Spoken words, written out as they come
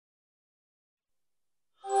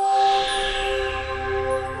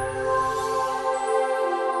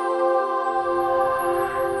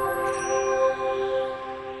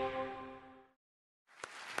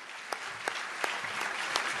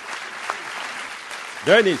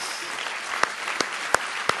Denis.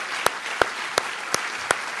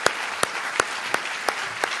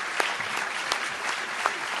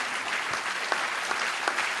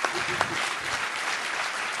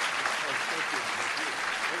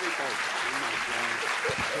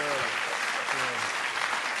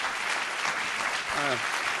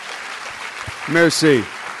 Merci.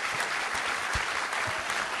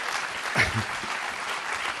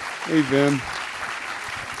 Hey, Vim.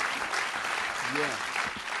 Yeah.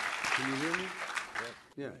 Can you hear me?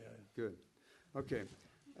 Yeah. Good. Okay.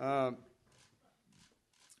 Well,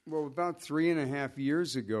 about 3.5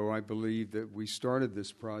 years ago, I believe that we started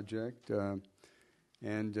this project,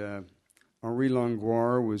 and Henri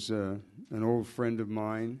Langlois was an old friend of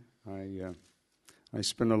mine. I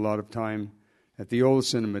spent a lot of time at the old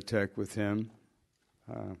Cinémathèque with him.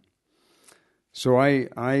 So I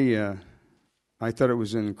thought it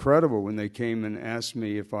was incredible when they came and asked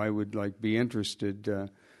me if I would be interested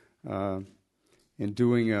in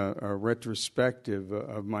doing a retrospective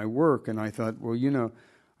of my work, and I thought, well,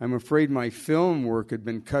 I'm afraid my film work had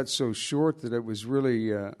been cut so short that it was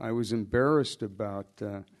really I was embarrassed about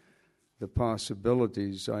the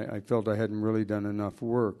possibilities. I felt I hadn't really done enough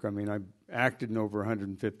work. I mean, I've acted in over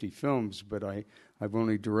 150 films, but I've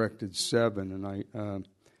only directed 7, and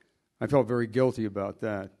I felt very guilty about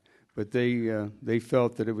that. But they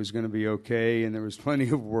felt that it was going to be okay, and there was plenty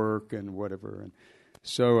of work and whatever. And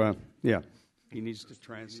so, yeah, he needs to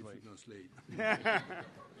translate.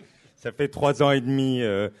 Ça fait 3 ans et demi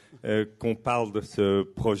qu'on parle de ce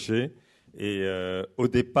projet. Et au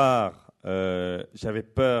départ, j'avais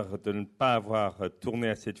peur de ne pas avoir tourné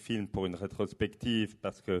assez de films pour une rétrospective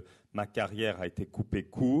parce que ma carrière a été coupée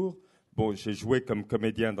court. Bon, j'ai joué comme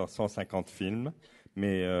comédien dans 150 films,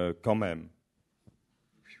 mais quand même.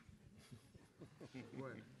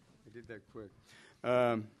 I did that quick.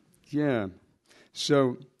 Yeah.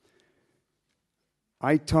 So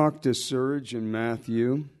I talked to Serge and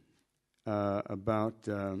Matthew about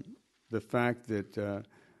the fact that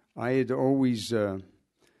I'd always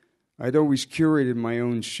curated my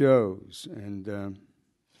own shows, and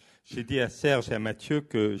j'ai dit à Serge et à Mathieu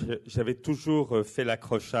que j'avais toujours fait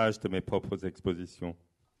l'accrochage de mes propres expositions.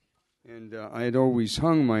 And I had always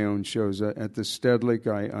hung my own shows at the Stedelijk.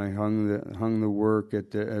 I hung the work at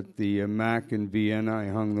the Mac in Vienna. I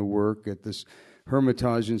hung the work at this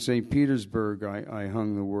Hermitage in St. Petersburg. I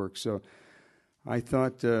hung the work. So I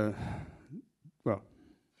thought,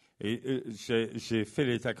 Et j'ai fait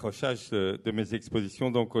les accrochages de mes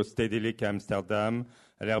expositions donc au Stedelijk à Amsterdam,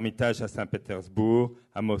 à l'Hermitage à Saint-Pétersbourg,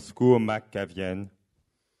 à Moscou, au Mac à Vienne.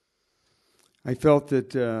 I felt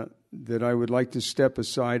that I would like to step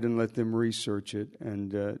aside and let them research it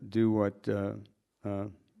and do what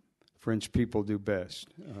French people do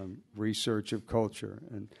best, research of culture.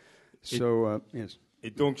 And so, yes.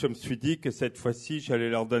 Et donc, je me suis dit que cette fois-ci,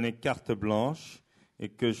 j'allais leur donner carte blanche et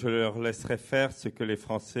que je leur laisserais faire ce que les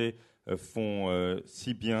Français font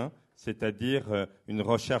si bien, c'est-à-dire une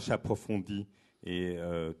recherche approfondie et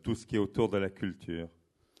tout ce qui est autour de la culture.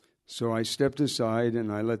 So I stepped aside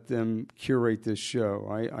and I let them curate this show.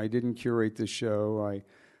 I didn't curate the show.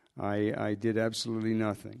 I did absolutely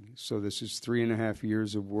nothing. So this is 3.5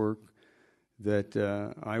 years of work that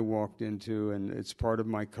I walked into, and it's part of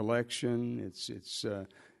my collection.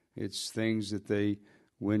 It's things that they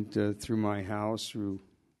went through my house. Through,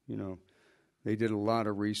 they did a lot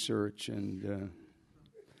of research and.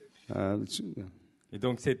 Et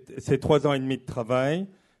donc c'est 3 ans et demi de travail.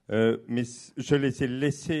 Mais je les ai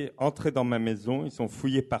laissés entrer dans ma maison, ils sont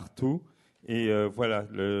fouillés partout, et voilà,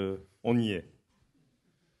 on y est.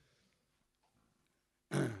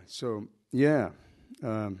 So, yeah,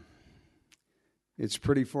 it's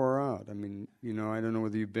pretty far out. I mean, I don't know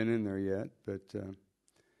whether you've been in there yet, but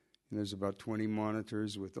there's about 20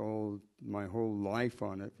 monitors with my whole life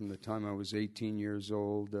on it from the time I was 18 years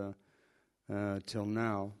old till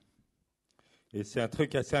now. Et c'est un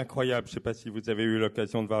truc assez incroyable. Je ne sais pas si vous avez eu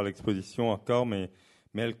l'occasion de voir l'exposition encore, mais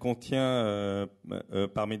elle contient,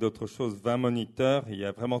 parmi d'autres choses, 20 moniteurs. Il y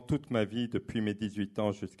a vraiment toute ma vie depuis mes 18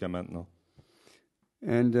 ans jusqu'à maintenant.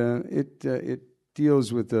 And it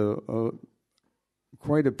deals with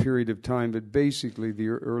quite a period of time, but basically the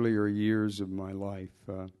earlier years of my life.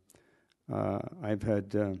 I've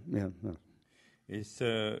had, Et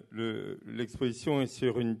l'exposition est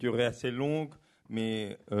sur une durée assez longue,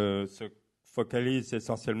 mais se focalise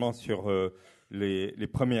essentiellement sur les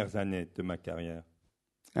premières années de ma carrière.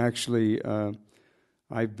 Actually,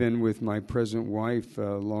 I've been with my present wife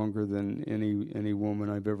longer than any woman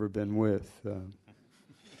I've ever been with.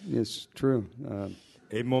 It's true.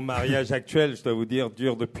 Et mon mariage actuel, je dois vous dire,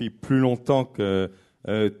 dure depuis plus longtemps que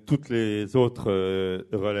toutes les autres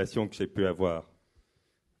relations que j'ai pu avoir.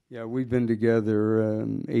 Yeah, we've been together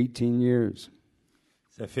 18 years.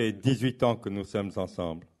 Ça fait 18 ans que nous sommes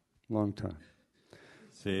ensemble. Long time.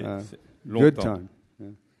 C'est Good longtemps. time.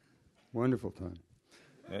 Yeah. Wonderful time.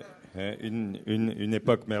 Une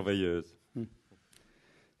époque merveilleuse.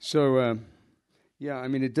 So, yeah, I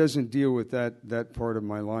mean, it doesn't deal with that part of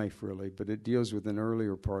my life, really, but it deals with an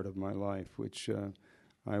earlier part of my life, which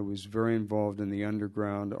I was very involved in the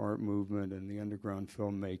underground art movement and the underground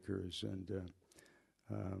filmmakers,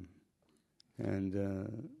 and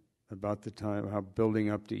about the time, how building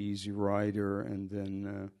up to Easy Rider, and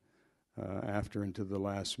then after into the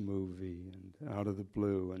last movie, and Out of the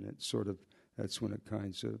Blue, and it sort of, that's when it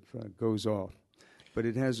kind of goes off. But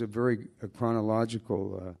it has a very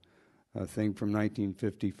chronological thing from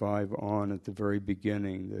 1955 on at the very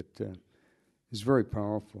beginning that is very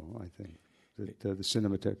powerful, I think, that the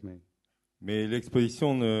Cinémathèque made. Mais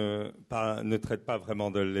l'exposition ne traite pas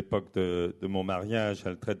vraiment de l'époque de mon mariage,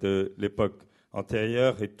 elle traite de l'époque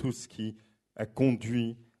antérieure et tout ce qui a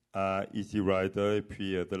conduit à Easy Rider et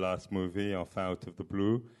puis The Last Movie, enfin Out of the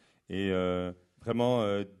Blue, et vraiment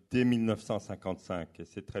dès 1955, et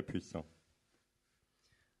c'est très puissant.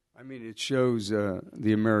 I mean, it shows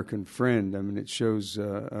The American Friend. I mean, it shows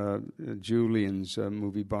Julian's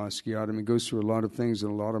movie Basquiat. I mean, it goes through a lot of things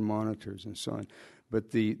and a lot of monitors and so on.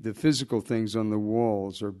 But the physical things on the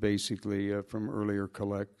walls are basically from earlier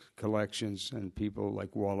collections and people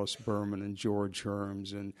like Wallace Berman and George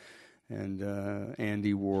Herms and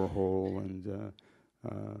Andy Warhol and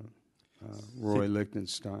Roy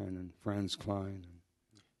Lichtenstein and Franz Klein.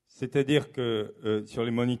 C'est-à-dire que sur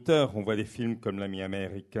les moniteurs, on voit des films comme L'Ami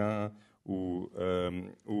américain ou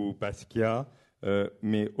Basquiat,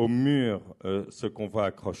 mais au mur, ce qu'on voit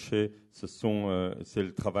accroché, c'est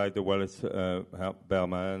le travail de Wallace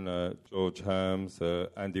Berman, George Herms,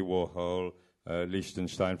 Andy Warhol,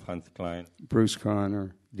 Lichtenstein, Franz Klein. Bruce Conner,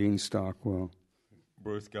 Dean Stockwell.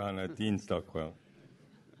 Bruce Conner, Dean Stockwell.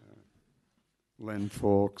 Len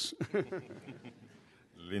Fawkes.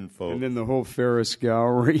 Lynn Fawkes. And then the whole Ferris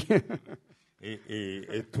Gallery.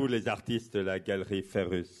 et tous les artistes de la galerie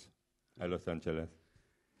Ferus à Los Angeles.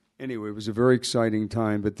 Anyway, it was a very exciting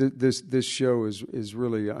time. But this show is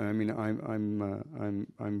really, I mean,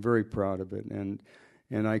 I'm very proud of it, and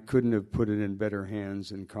I couldn't have put it in better hands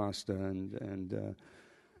than Costa and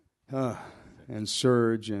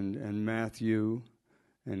Serge and Matthew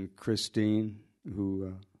and Christine,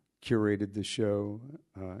 who curated the show,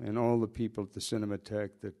 and all the people at the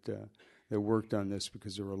Cinémathèque that worked on this,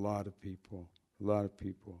 because there were a lot of people,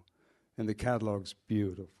 and the catalog's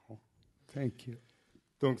beautiful. Thank you.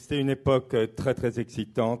 Donc c'était une époque très très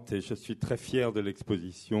excitante et je suis très fier de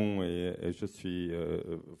l'exposition et je suis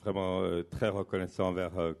vraiment très reconnaissant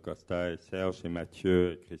envers Costa et Serge et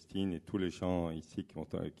Mathieu et Christine et tous les gens ici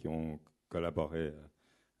qui ont collaboré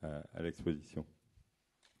à l'exposition.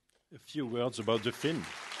 A few words about the film,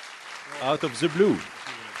 Out of the Blue.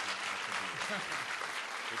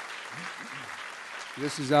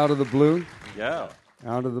 This is Out of the Blue? Yeah.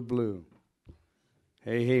 Out of the Blue.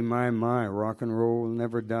 Hey, hey, my, rock and roll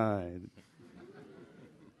never died.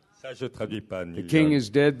 Ça, je traduis pas. The king is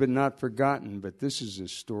dead but not forgotten, but this is a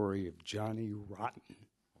story of Johnny Rotten.